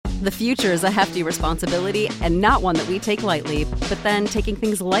The future is a hefty responsibility and not one that we take lightly. But then taking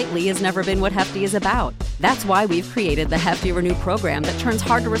things lightly has never been what Hefty is about. That's why we've created the Hefty Renew program that turns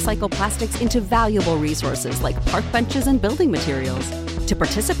hard-to-recycle plastics into valuable resources like park benches and building materials. To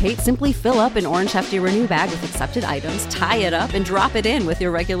participate, simply fill up an orange Hefty Renew bag with accepted items, tie it up, and drop it in with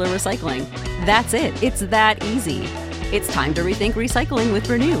your regular recycling. That's it. It's that easy. It's time to rethink recycling with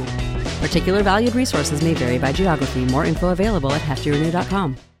Renew. Particular valued resources may vary by geography. More info available at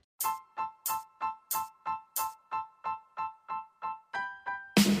heftyrenew.com.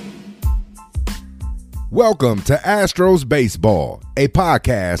 Welcome to Astros Baseball, a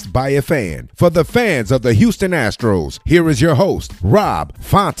podcast by a fan for the fans of the Houston Astros. Here is your host, Rob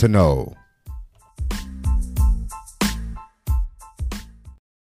Fontenot.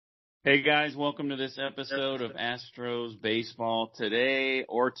 Hey guys, welcome to this episode of Astros Baseball. Today,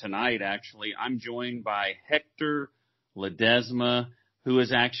 or tonight actually, I'm joined by Hector Ledesma, who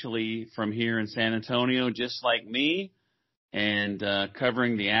is actually from here in San Antonio, just like me, and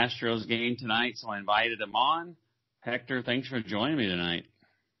covering the Astros game tonight, so I invited him on. Hector, thanks for joining me tonight.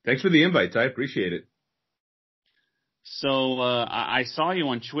 Thanks for the invite, Ty. Appreciate it. So I saw you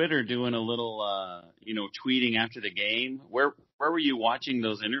on Twitter doing a little, tweeting after the game. Where were you watching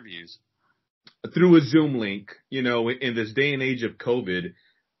those interviews? Through a Zoom link. You know, in this day and age of COVID,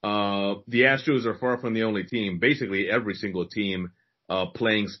 the Astros are far from the only team. Basically, every single team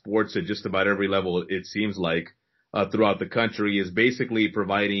playing sports at just about every level, it seems like, throughout the country is basically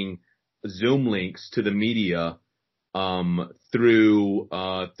providing Zoom links to the media through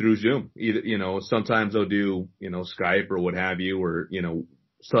Zoom. Either, sometimes they'll do, Skype or what have you, or,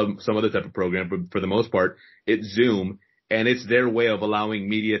 some other type of program, but for the most part, it's Zoom, and it's their way of allowing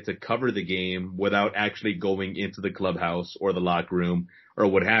media to cover the game without actually going into the clubhouse or the locker room or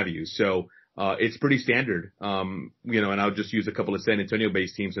what have you. So, it's pretty standard. And I'll just use a couple of San Antonio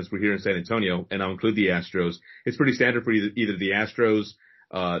based teams since we're here in San Antonio, and I'll include the Astros. It's pretty standard for either the Astros,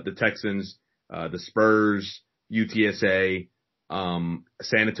 the Texans, the Spurs, UTSA,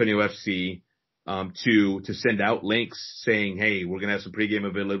 San Antonio FC, to send out links saying, hey, we're going to have some pregame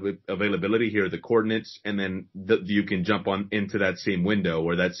availability here, the coordinates, and then you can jump on into that same window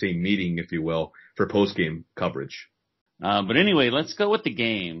or that same meeting, if you will, for postgame coverage. But anyway, let's go with the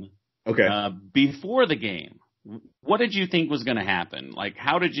game. Okay. Before the game, what did you think was going to happen? Like,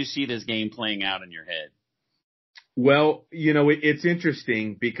 how did you see this game playing out in your head? Well, it's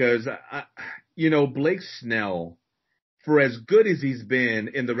interesting because, Blake Snell, for as good as he's been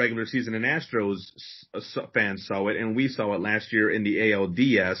in the regular season, and Astros fans saw it, and we saw it last year in the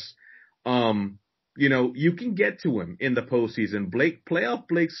ALDS, you can get to him in the postseason. Playoff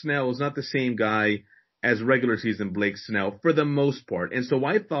Blake Snell is not the same guy as regular season Blake Snell for the most part. And so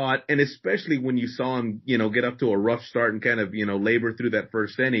I thought, and especially when you saw him, get up to a rough start and kind of, labor through that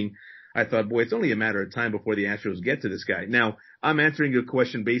first inning, I thought, boy, it's only a matter of time before the Astros get to this guy. Now, I'm answering your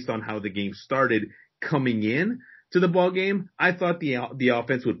question based on how the game started coming in to the ball game. I thought the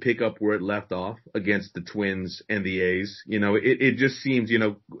offense would pick up where it left off against the Twins and the A's. It just seems,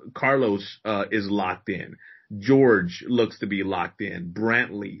 Carlos is locked in. George looks to be locked in.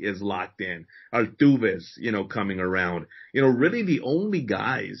 Brantley is locked in. Altuve, coming around. Really the only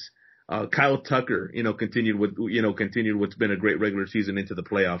guys, Kyle Tucker, continued what's been a great regular season into the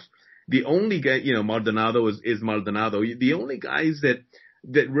playoffs. The only guy, Maldonado is Maldonado. The only guys that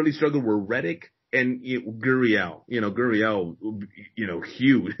really struggled were Reddick and Gurriel. Gurriel,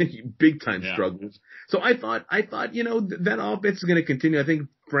 huge, big time struggles. So I thought, that offense is going to continue. I think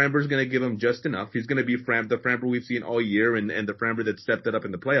Framber's going to give him just enough. He's going to be the Framber we've seen all year and the Framber that stepped it up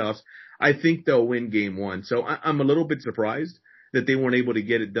in the playoffs. I think they'll win game one. So I'm a little bit surprised that they weren't able to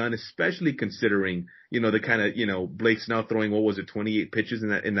get it done, especially considering, the kind of, Blake Snell throwing, 28 pitches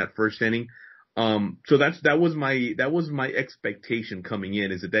in that first inning. So that was my expectation coming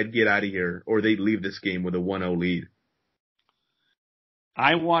in, is that they'd get out of here or they'd leave this game with a 1-0 lead.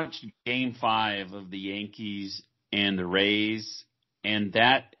 I watched Game 5 of the Yankees and the Rays, and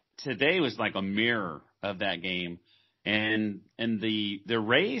that today was like a mirror of that game. And the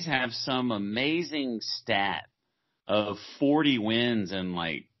Rays have some amazing stat of 40 wins and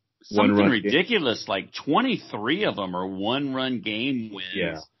like something ridiculous, like 23 of them are one-run game wins.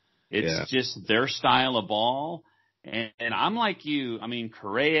 Yeah. It's just their style of ball. And I'm like you. I mean,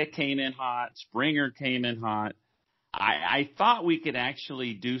 Correa came in hot. Springer came in hot. I thought we could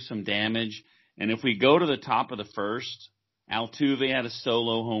actually do some damage. And if we go to the top of the first, Altuve had a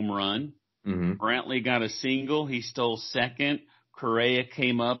solo home run. Mm-hmm. Brantley got a single. He stole second. Correa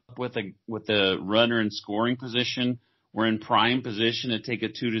came up with a runner in scoring position. We're in prime position to take a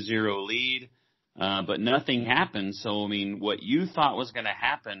 2-0 lead. but nothing happened. So, I mean, what you thought was going to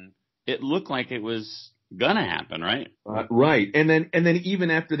happen, it looked like it was going to happen, right? Right. And then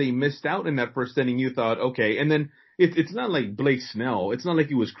even after they missed out in that first inning, you thought, okay. And then it's not like Blake Snell. It's not like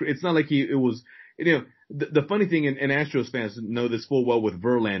it was, you know, the funny thing, and Astros fans know this full well with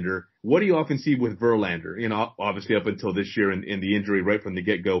Verlander. What do you often see with Verlander? You know, obviously up until this year in the injury right from the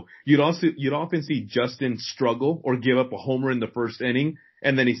get-go, you'd often see Justin struggle or give up a homer in the first inning,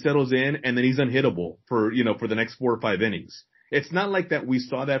 and then he settles in, and then he's unhittable for the next 4 or 5 innings. It's not like that. We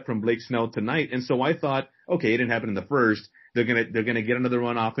saw that from Blake Snell tonight, and so I thought, okay, it didn't happen in the first. They're gonna get another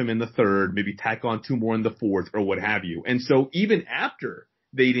run off him in the third, maybe tack on 2 more in the fourth, or what have you. And so even after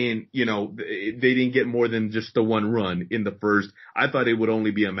they didn't get more than just the 1 run in the first, I thought it would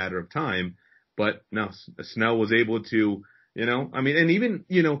only be a matter of time. But no, Snell was able to, I mean, and even,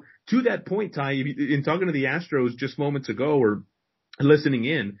 to that point, Ty, in talking to the Astros just moments ago, or listening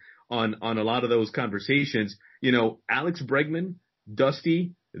in on a lot of those conversations, Alex Bregman,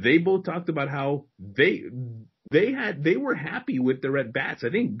 Dusty, they both talked about how they were happy with their at-bats. I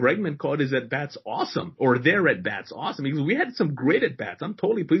think Bregman called his at-bats awesome, or their at-bats awesome, because we had some great at-bats. I'm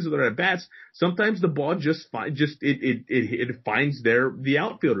totally pleased with our at-bats. Sometimes the ball it finds the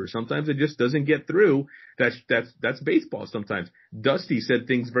outfielder. Sometimes it just doesn't get through. That's baseball sometimes. Dusty said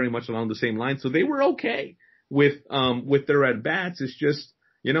things very much along the same line, so they were okay with their at-bats. It's just,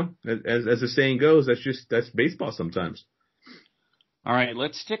 as the saying goes, that's baseball sometimes. All right,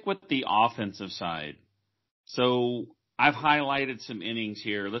 let's stick with the offensive side. So I've highlighted some innings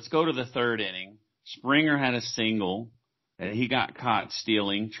here. Let's go to the 3rd inning. Springer had a single, and he got caught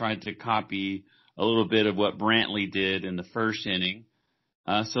stealing, tried to copy a little bit of what Brantley did in the 1st inning.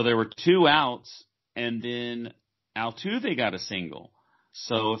 So there were 2 outs, and then Altuve got a single.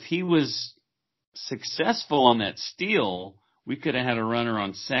 So if he was successful on that steal, we could have had a runner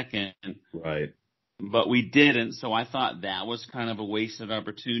on second. Right. But we didn't, so I thought that was kind of a wasted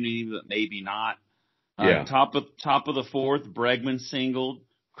opportunity, but maybe not. Yeah. Top of the 4th, Bregman singled,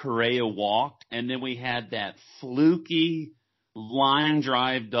 Correa walked, and then we had that fluky line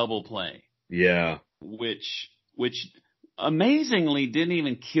drive double play. Yeah. Which amazingly didn't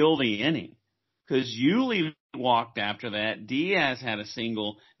even kill the inning, because Yuli walked after that, Diaz had a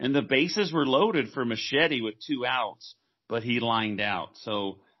single, and the bases were loaded for Machete with 2 outs, but he lined out.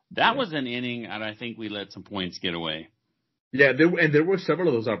 So that was an inning, and I think we let some points get away. Yeah, there were several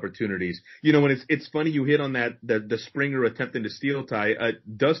of those opportunities. When it's funny you hit on that, the Springer attempting to steal, Ty.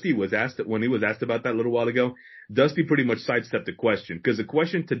 Dusty was asked, when he was asked about that a little while ago, Dusty pretty much sidestepped the question, because the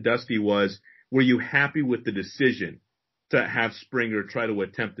question to Dusty was, were you happy with the decision to have Springer try to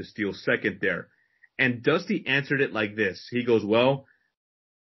attempt to steal second there? And Dusty answered it like this. He goes, well,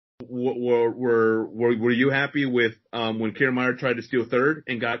 were you happy with when Kiermaier tried to steal third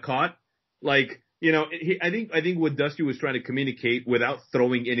and got caught? Like, I think what Dusty was trying to communicate, without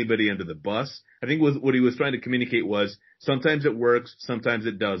throwing anybody under the bus, I think what he was trying to communicate was, sometimes it works, sometimes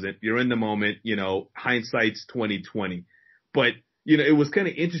it doesn't. You're in the moment, hindsight's 20/20. But it was kind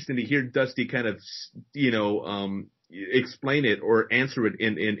of interesting to hear Dusty kind of explain it or answer it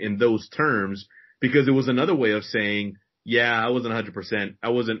in those terms, because it was another way of saying, yeah, I wasn't 100%. I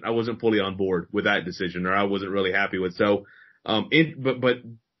wasn't fully on board with that decision, or I wasn't really happy with. So, but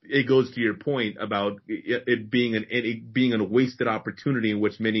it goes to your point about it being a wasted opportunity, in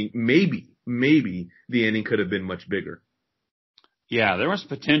which maybe the inning could have been much bigger. Yeah, there was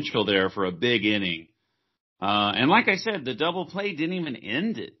potential there for a big inning. And like I said, the double play didn't even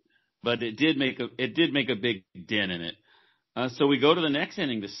end it, but it did make a big dent in it. So we go to the next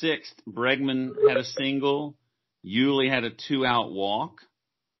inning, the 6th. Bregman had a single. Yuli had a 2-out walk.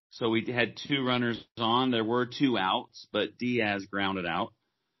 So we had 2 runners on. There were 2 outs, but Diaz grounded out.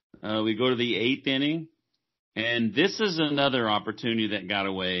 We go to the 8th inning, and this is another opportunity that got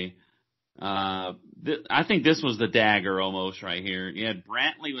away. I think this was the dagger almost right here. Yeah,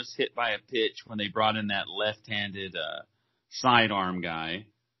 Brantley was hit by a pitch when they brought in that left-handed sidearm guy.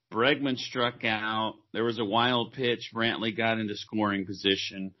 Bregman struck out. There was a wild pitch. Brantley got into scoring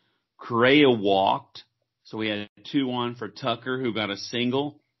position. Correa walked. So we had 2 on for Tucker, who got a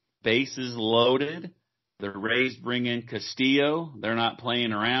single. Bases loaded. The Rays bring in Castillo. They're not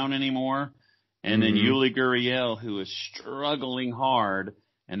playing around anymore. And then Yuli Gurriel, who is struggling hard.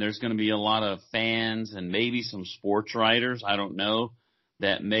 And there's going to be a lot of fans and maybe some sports writers, I don't know,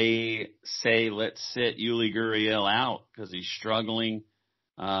 that may say, let's sit Yuli Gurriel out because he's struggling.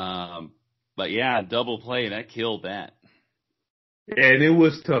 But yeah, double play, that killed that. And it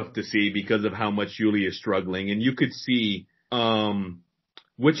was tough to see because of how much Yuli is struggling. And you could see,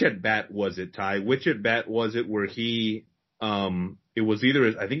 which at bat was it, Ty? Which at bat was it where he it was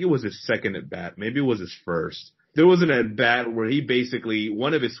I think it was his second at bat. Maybe it was his first. There was an at bat where he basically,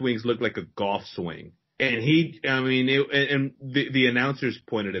 one of his swings looked like a golf swing. And the announcers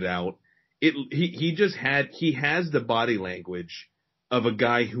pointed it out. He has the body language of a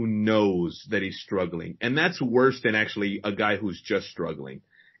guy who knows that he's struggling. And that's worse than actually a guy who's just struggling,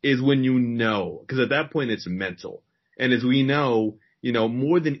 is when you know, because at that point it's mental. And as we know,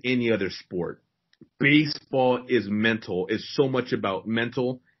 more than any other sport, baseball is mental, is so much about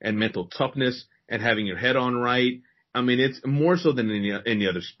mental and mental toughness and having your head on right. I mean, it's more so than any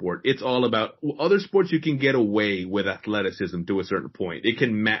other sport. It's all about other sports. You can get away with athleticism to a certain point. It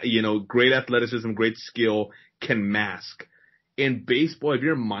can, great athleticism, great skill can mask. In baseball, if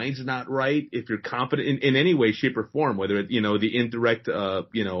your mind's not right, if you're confident in any way, shape, or form, whether it, the indirect,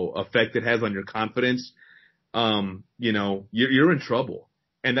 effect it has on your confidence, you're in trouble.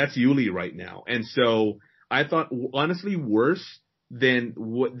 And that's Yuli right now. And so I thought, honestly, worse than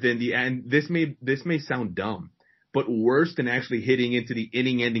and this may sound dumb, but worse than actually hitting into the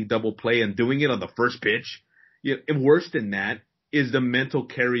inning-ending double play and doing it on the first pitch. And worse than that is the mental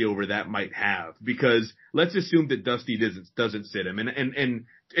carryover that might have, because let's assume that Dusty doesn't sit him. And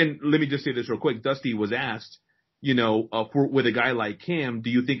let me just say this real quick. Dusty was asked, with a guy like him, do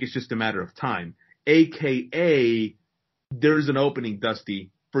you think it's just a matter of time? AKA, there's an opening,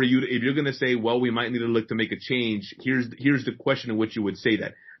 Dusty, for you if you're going to say, well, we might need to look to make a change. Here's the question in which you would say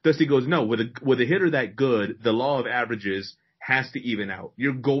that. Dusty goes, no, with a hitter that good, the law of averages has to even out.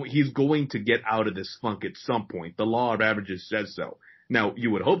 He's going to get out of this funk at some point. The law of averages says so. Now, you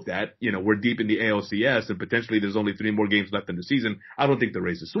would hope that, we're deep in the ALCS and potentially there's only 3 more games left in the season. I don't think the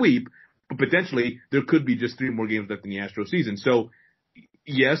Rays a sweep, but potentially there could be just 3 more games left in the Astros season. So,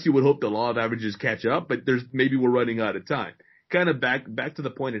 yes, you would hope the law of averages catch up, but maybe we're running out of time. Kind of back to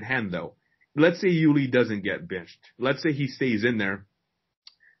the point at hand, though. Let's say Yuli doesn't get benched. Let's say he stays in there.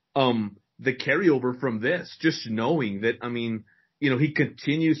 The carryover from this, just knowing that, he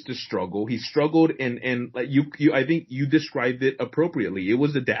continues to struggle. He struggled and like I think you described it appropriately. It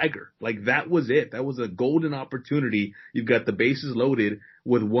was a dagger. Like that was it. That was a golden opportunity. You've got the bases loaded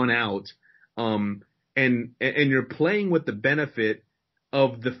with 1 out. And you're playing with the benefit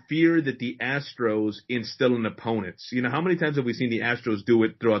of the fear that the Astros instill in opponents. How many times have we seen the Astros do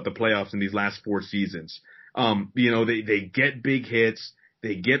it throughout the playoffs in these last 4 seasons? They get big hits.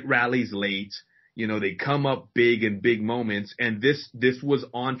 They get rallies late. They come up big in big moments. And this was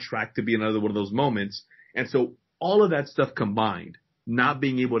on track to be another one of those moments. And so all of that stuff combined, not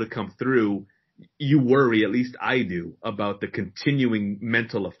being able to come through, you worry, at least I do, about the continuing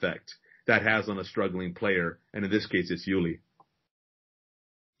mental effect that has on a struggling player. And in this case, it's Yuli.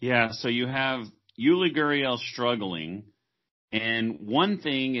 Yeah, so you have Yuli Gurriel struggling. And one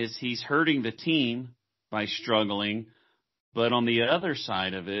thing is he's hurting the team by struggling. But on the other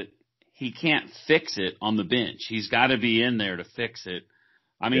side of it, he can't fix it on the bench. He's got to be in there to fix it.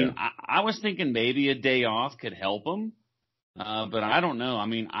 I was thinking maybe a day off could help him, but I don't know.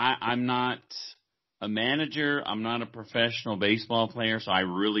 I'm not a manager. I'm not a professional baseball player, so I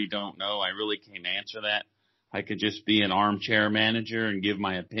really don't know. I really can't answer that. I could just be an armchair manager and give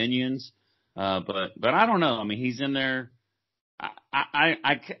my opinions, but I don't know. He's in there.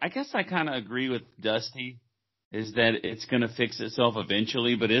 I guess I kind of agree with Dusty. Is that it's going to fix itself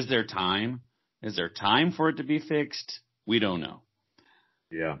eventually, but is there time? Is there time for it to be fixed? We don't know.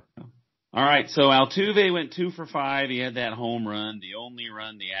 Yeah. All right, so Altuve went 2 for 5. He had that home run, the only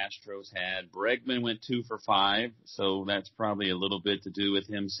run the Astros had. Bregman went 2 for 5, so that's probably a little bit to do with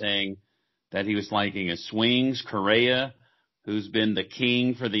him saying that he was liking his swings. Correa, who's been the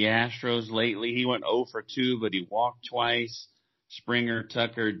king for the Astros lately, he went 0 for 2, but he walked twice. Springer,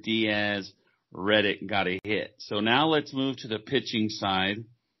 Tucker, Diaz, Reddick got a hit. So now let's move to the pitching side.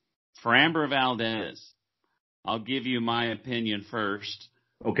 Framber Valdez. I'll give you my opinion first.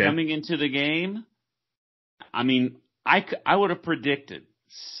 Okay. Coming into the game, I would have predicted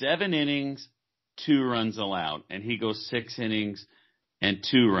 7 innings, 2 runs allowed, and he goes 6 innings and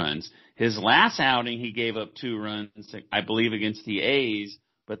 2 runs. His last outing, he gave up 2 runs, I believe, against the A's,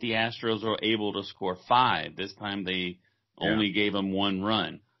 but the Astros were able to score 5. This time they only gave him 1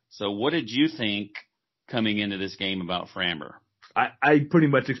 run. So what did you think coming into this game about Framber? I pretty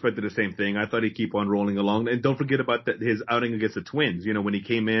much expected the same thing. I thought he'd keep on rolling along. And don't forget about his outing against the Twins, when he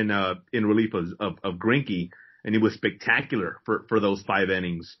came in relief of Greinke, and he was spectacular for those 5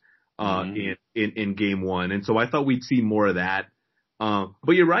 innings in game 1. And so I thought we'd see more of that.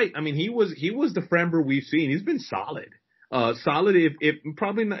 But you're right. He was the Framber we've seen. He's been solid. Solid, if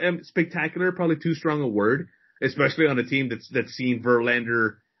probably not, spectacular, probably too strong a word, especially on a team that's seen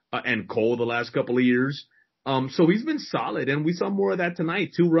Verlander and Cole the last couple of years. So he's been solid, and we saw more of that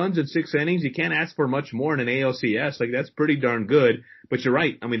tonight. 2 runs in 6 innings. You can't ask for much more in an ALCS. Like, that's pretty darn good. But you're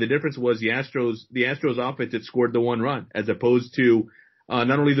right. I mean, the difference was the Astros offense had scored the 1 run, as opposed to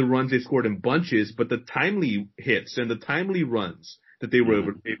not only the runs they scored in bunches, but the timely hits and the timely runs that they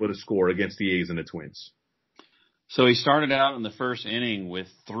were able to score against the A's and the Twins. So he started out in the first inning with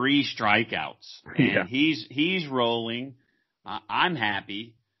 3 strikeouts, and he's rolling. I'm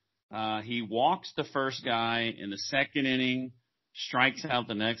happy. He walks the first guy in the second inning, strikes out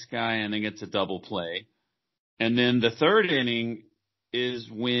the next guy, and then gets a double play. And then the third inning is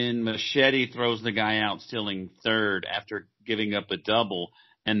when Machete throws the guy out stealing third after giving up a double.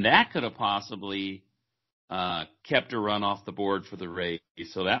 And that could have possibly kept a run off the board for the Rays.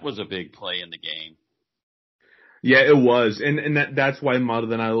 So that was a big play in the game. Yeah, it was. And that's why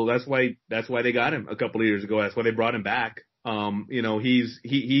Maldonado, that's why they got him a couple of years ago. That's why they brought him back.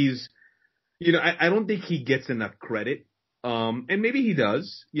 He's I don't think he gets enough credit. And maybe he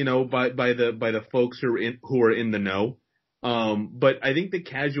does, by the folks who are in the know. But I think the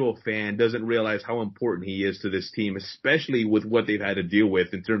casual fan doesn't realize how important he is to this team, especially with what they've had to deal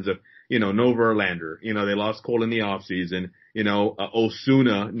with in terms of, no Verlander. They lost Cole in the offseason,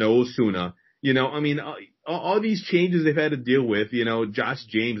 Osuna. All these changes they've had to deal with, Josh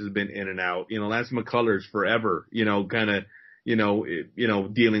James has been in and out, Lance McCullers forever,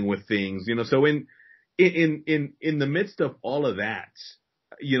 dealing with things, so in the midst of all of that,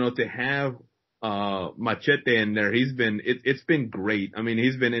 to have, Machete in there, it's been great. I mean,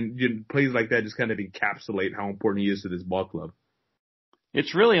 he's been in plays like that, just kind of encapsulate how important he is to this ball club.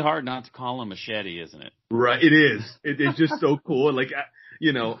 It's really hard not to call him Machete, isn't it? Right. It is. It's just so cool. Like,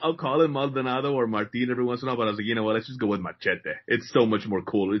 I'll call him Maldonado or Martin every once in a while, but I was like, let's just go with Machete. It's so much more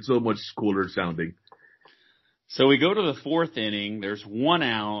cool. It's so much cooler sounding. So we go to the 4th inning. There's 1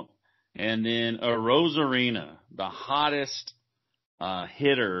 out, and then Arozarena, the hottest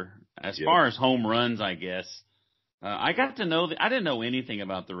hitter as far as home runs, I guess. I got to know I didn't know anything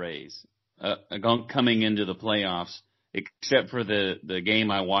about the Rays coming into the playoffs, except for the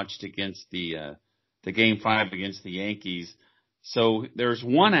game I watched against the Game 5 against the Yankees. So there's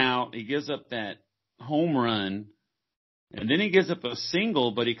 1 out. He gives up that home run, and then he gives up a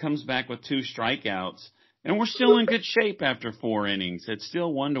single, but he comes back with 2 strikeouts. And we're still in good shape after 4 innings. It's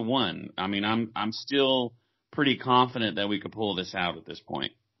still 1-1. I mean, I'm still pretty confident that we could pull this out at this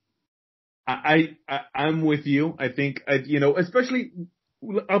point. I'm with you. I think, especially,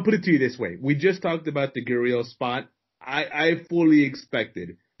 I'll put it to you this way. We just talked about the Gurriel spot. I fully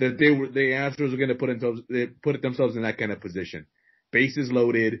expected that the Astros were going to put themselves in that kind of position. Bases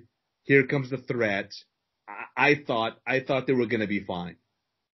loaded. Here comes the threat. I thought they were going to be fine.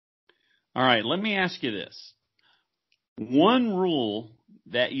 All right, let me ask you this. One rule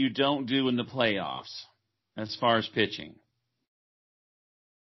that you don't do in the playoffs as far as pitching.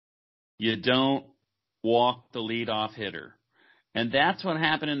 You don't walk the leadoff hitter. And that's what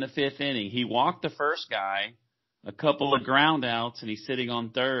happened in the 5th inning. He walked the first guy, a couple of ground outs, and he's sitting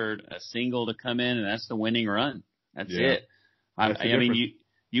on third, a single to come in, and that's the winning run. That's it. I mean,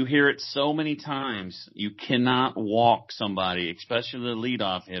 you hear it so many times. You cannot walk somebody, especially the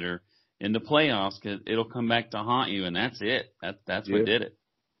leadoff hitter, in the playoffs, because it'll come back to haunt you, and that's it. That's what did it.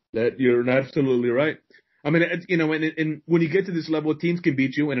 That you're absolutely right. I mean, and when you get to this level, teams can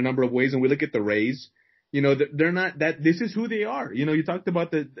beat you in a number of ways, and we look at the Rays. They're not that. This is who they are. You talked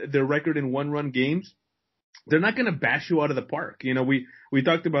about their record in 1-run games. They're not going to bash you out of the park. We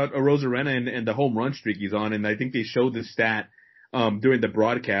talked about Arozarena and the home run streak he's on, and I think they showed the stat during the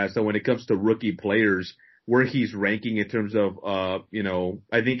broadcast that when it comes to rookie players, where he's ranking in terms of I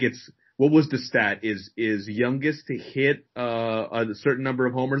think it's. What was the stat? Is youngest to hit a certain number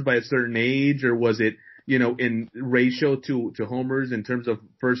of homers by a certain age, or was it in ratio to homers in terms of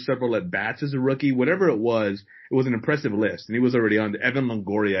first several at bats as a rookie? Whatever it was an impressive list, and he was already on. Evan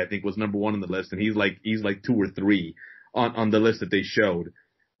Longoria, I think, was number 1 on the list, and he's like 2 or 3 on the list that they showed.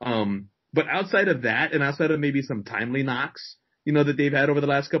 But outside of that, and outside of maybe some timely knocks, that they've had over the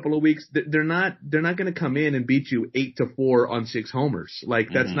last couple of weeks, they're not going to come in and beat you 8-4 on 6 homers. Like,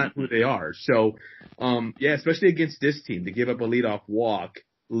 that's not who they are. So, especially against this team, to give up a leadoff walk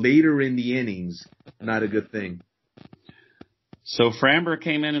later in the innings, not a good thing. So Framber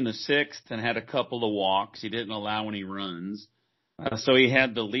came in the 6th and had a couple of walks. He didn't allow any runs. So he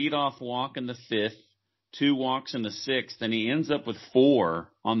had the leadoff walk in the 5th, 2 walks in the 6th, and he ends up with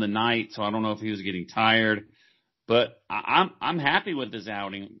 4 on the night. So I don't know if he was getting tired. But I'm happy with his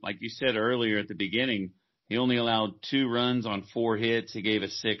outing. Like you said earlier at the beginning, he only allowed 2 runs on 4 hits. He gave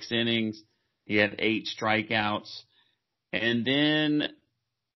us 6 innings. He had 8 strikeouts. And then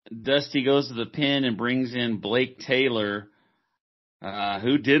Dusty goes to the pen and brings in Blake Taylor,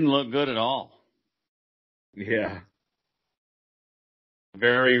 who didn't look good at all. Yeah.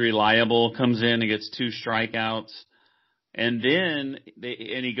 Very reliable, comes in and gets 2 strikeouts. And then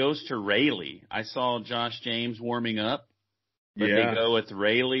he goes to Raley. I saw Josh James warming up, but they go with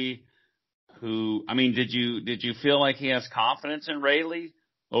Raley, who, I mean, did you feel like he has confidence in Raley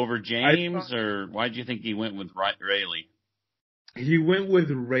over James, or why did you think he went with Raley? He went with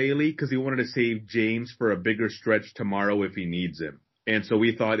Raley because he wanted to save James for a bigger stretch tomorrow if he needs him. And so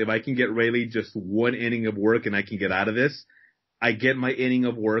we thought, if I can get Raley just 1 inning of work and I can get out of this, I get my inning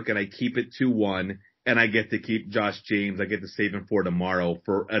of work and I keep it 2-1, and I get to keep Josh James. I get to save him for tomorrow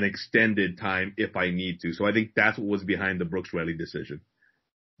for an extended time if I need to. So I think that's what was behind the Brooks Raley decision.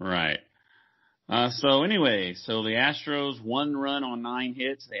 Right. So anyway, the Astros 1 run on 9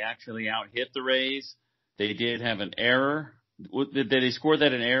 hits. They actually out-hit the Rays. They did have an error. Did they score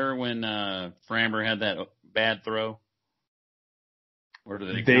that an error when Framber had that bad throw? Or do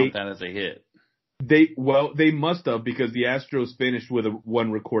they count that as a hit? They must have, because the Astros finished with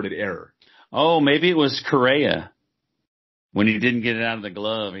 1 recorded error. Oh, maybe it was Correa when he didn't get it out of the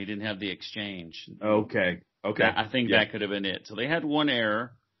glove. He didn't have the exchange. Okay. I think that could have been it. So they had 1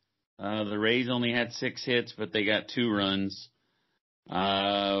 error. The Rays only had 6 hits, but they got 2 runs.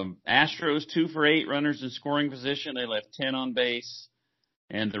 Astros 2 for 8 runners in scoring position. They left 10 on base.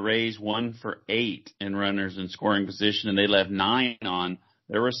 And the Rays 1 for 8 in runners in scoring position, and they left 9 on.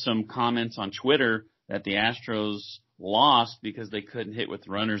 There were some comments on Twitter that the Astros lost because they couldn't hit with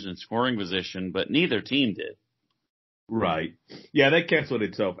runners in scoring position, but neither team did. Right. Yeah, that canceled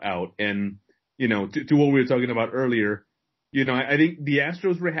itself out. And, to what we were talking about earlier, I think the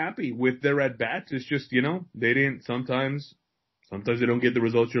Astros were happy with their at-bats. It's just, they didn't sometimes they don't get the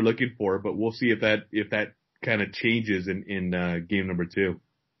results you're looking for, but we'll see if that kind of changes in game number 2.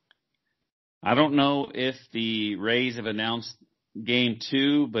 I don't know if the Rays have announced game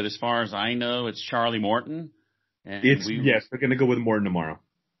 2, but as far as I know, it's Charlie Morton. And yes, they're going to go with Morton tomorrow.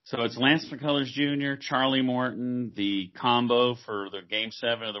 So it's Lance McCullers Jr., Charlie Morton, the combo for the Game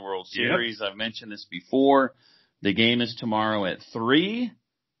 7 of the World Series. Yep. I've mentioned this before. The game is tomorrow at 3.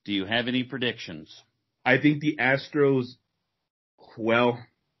 Do you have any predictions? I think the Astros,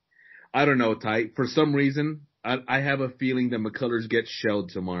 I don't know, Ty. For some reason, I have a feeling that McCullers gets shelled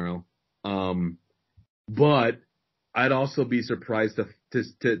tomorrow. But I'd also be surprised to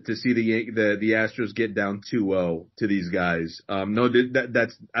see the Astros get down 2-0 to these guys. No,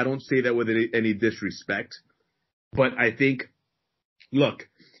 that's I don't say that with any disrespect, but I think, look,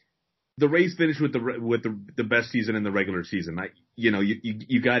 the Rays finished with the best season in the regular season.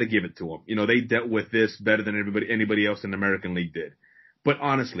 You got to give it to them. They dealt with this better than anybody else in the American League did. But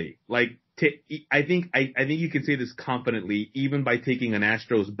honestly, I think you can say this confidently, even by taking an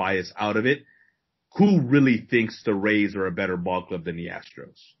Astros bias out of it. Who really thinks the Rays are a better ball club than the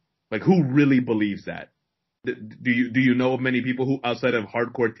Astros? Who really believes that? Do you know of many people who, outside of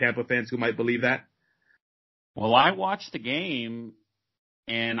hardcore Tampa fans, who might believe that? Well, I watched the game,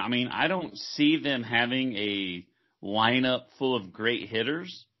 and I don't see them having a lineup full of great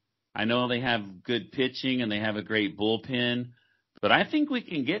hitters. I know they have good pitching and they have a great bullpen, but I think we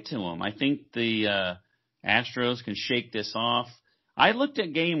can get to them. I think the Astros can shake this off. I looked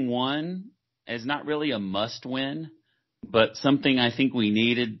at game 1 as not really a must win, but something I think we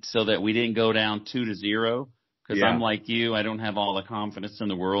needed so that we didn't go down 2-0. Because I'm like you, I don't have all the confidence in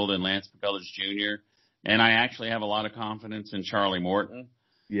the world in Lance McCullers Jr., and I actually have a lot of confidence in Charlie Morton.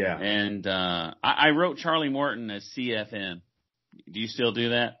 Yeah. And I wrote Charlie Morton as CFM. Do you still do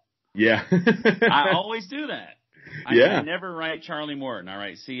that? Yeah. I always do that. I never write Charlie Morton. I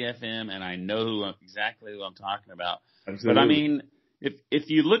write CFM, and I know exactly who I'm talking about. Absolutely. But if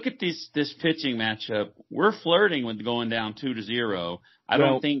you look at this pitching matchup, we're flirting with going down 2-0. I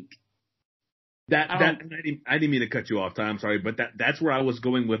don't think I didn't mean to cut you off, Ty. I'm sorry, but that's where I was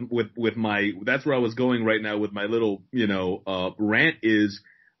going that's where I was going right now with my little rant is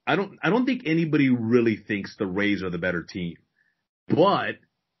I don't think anybody really thinks the Rays are the better team, but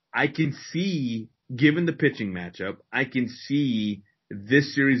I can see, given the pitching matchup, I can see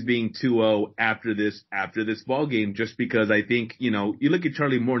this series being 2-0 after this ball game, just because I think, you look at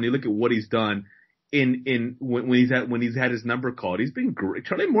Charlie Morton, you look at what he's done when he's had his number called. He's been great.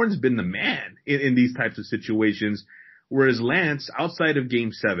 Charlie Morton's been the man in these types of situations. Whereas Lance, outside of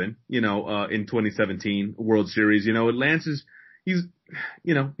game 7, in 2017 World Series, Lance he's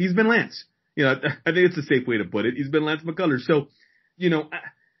been Lance. I think it's a safe way to put it. He's been Lance McCullers. So,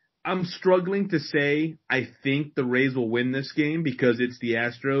 I'm struggling to say I think the Rays will win this game because it's the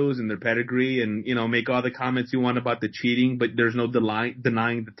Astros and their pedigree, and make all the comments you want about the cheating, but there's no denying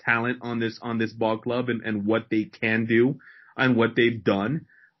the talent on this ball club and what they can do and what they've done.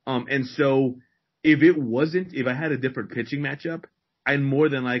 And so if I had a different pitching matchup, I'd more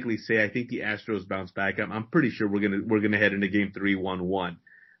than likely say I think the Astros bounce back. I'm pretty sure we're gonna head into game 3 1-1,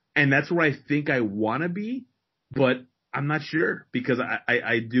 and that's where I think I want to be, but I'm not sure because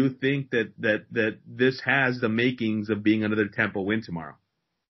I do think that this has the makings of being another Tampa win tomorrow.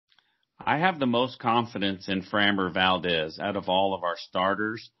 I have the most confidence in Framber Valdez out of all of our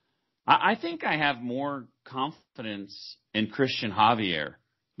starters. I think I have more confidence in Christian Javier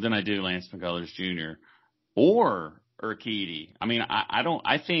than I do Lance McCullers Jr. or Urquidy. I mean,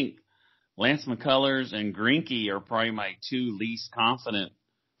 I think Lance McCullers and Greinke are probably my two least confident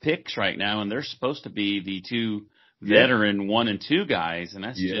picks right now, and they're supposed to be the two veteran 1 and 2 guys, and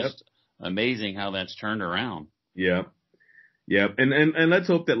that's just amazing how that's turned around. Yeah. Yeah. And let's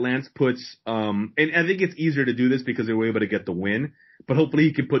hope that Lance puts, and I think it's easier to do this because they were able to get the win, but hopefully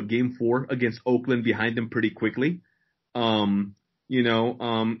he can put game 4 against Oakland behind him pretty quickly. And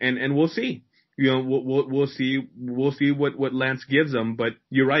we'll see. We'll see what Lance gives them, but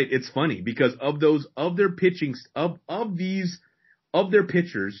you're right. It's funny because of their pitchers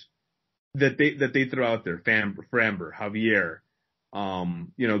that they throw out there, Framber, Javier,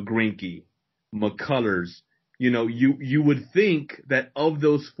 Greinke, McCullers, you would think that of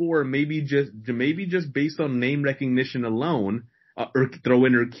those 4, maybe just based on name recognition alone, throw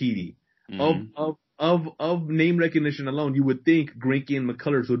in Urquidy. Mm-hmm. Of name recognition alone, you would think Greinke and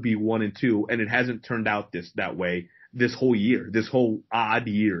McCullers would be 1 and 2, and it hasn't turned out that way this whole year, this whole odd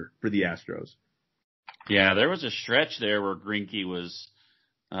year for the Astros. Yeah, there was a stretch there where Greinke was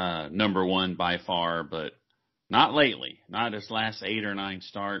number 1 by far, but not lately, not his last 8 or 9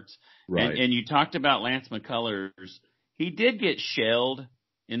 starts. Right. And you talked about Lance McCullers. He did get shelled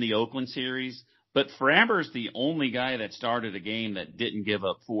in the Oakland series, but Framber's the only guy that started a game that didn't give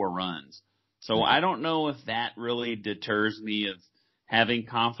up 4 runs. So I don't know if that really deters me of having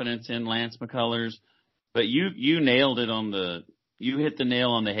confidence in Lance McCullers, but you nailed it you hit the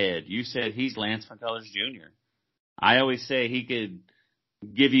nail on the head. You said he's Lance McCullers Jr. I always say he could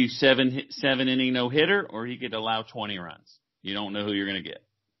give you 7 inning no hitter, or he could allow 20 runs. You don't know who you're going to get.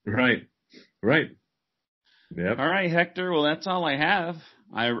 Right. Yep. All right, Hector. Well, that's all I have.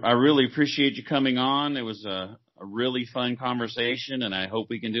 I really appreciate you coming on. It was a really fun conversation, and I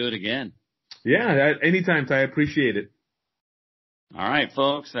hope we can do it again. Yeah, anytime. I appreciate it. All right,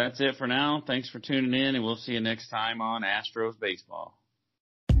 folks. That's it for now. Thanks for tuning in, and we'll see you next time on Astros Baseball.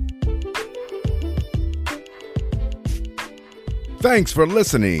 Thanks for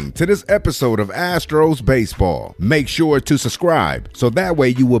listening to this episode of Astros Baseball. Make sure to subscribe so that way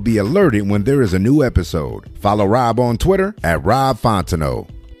you will be alerted when there is a new episode. Follow Rob on Twitter at Rob Fontenot.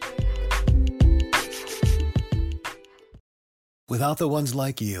 Without the ones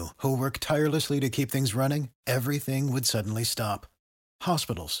like you, who work tirelessly to keep things running, everything would suddenly stop.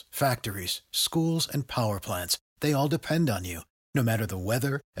 Hospitals, factories, schools, and power plants, they all depend on you. No matter the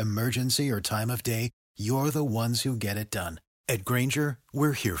weather, emergency, or time of day, you're the ones who get it done. At Grainger,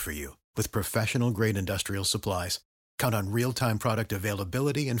 we're here for you with professional-grade industrial supplies. Count on real-time product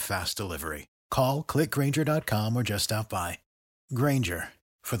availability and fast delivery. Call, click Grainger.com, or just stop by. Grainger,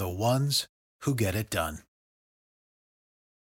 for the ones who get it done.